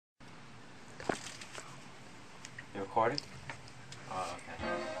recording? Oh, okay.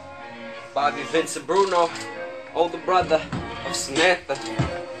 Bobby Vincent Bruno, older brother of Samantha.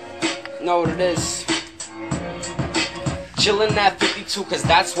 You know what it is? Chillin' at 52, cause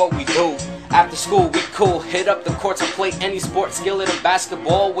that's what we do. After school, we cool. Hit up the courts and play any sport. Skillet of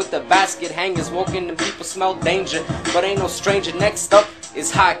basketball with the basket hangers. Walking and people smell danger, but ain't no stranger. Next up is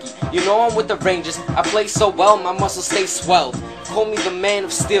hockey. You know I'm with the Rangers. I play so well, my muscles stay swelled. Call me the man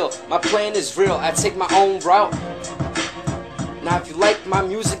of steel. My plan is real. I take my own route. Now if you like my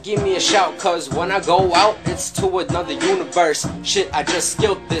music, give me a shout, cause when I go out, it's to another universe. Shit, I just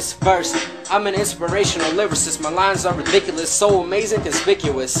skilled this verse. I'm an inspirational lyricist. My lines are ridiculous, so amazing,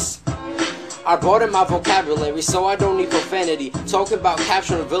 conspicuous. I brought in my vocabulary, so I don't need profanity. Talking about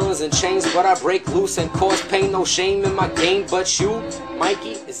capturing villains in chains, but I break loose and cause pain. No shame in my game, but you,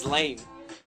 Mikey, is lame.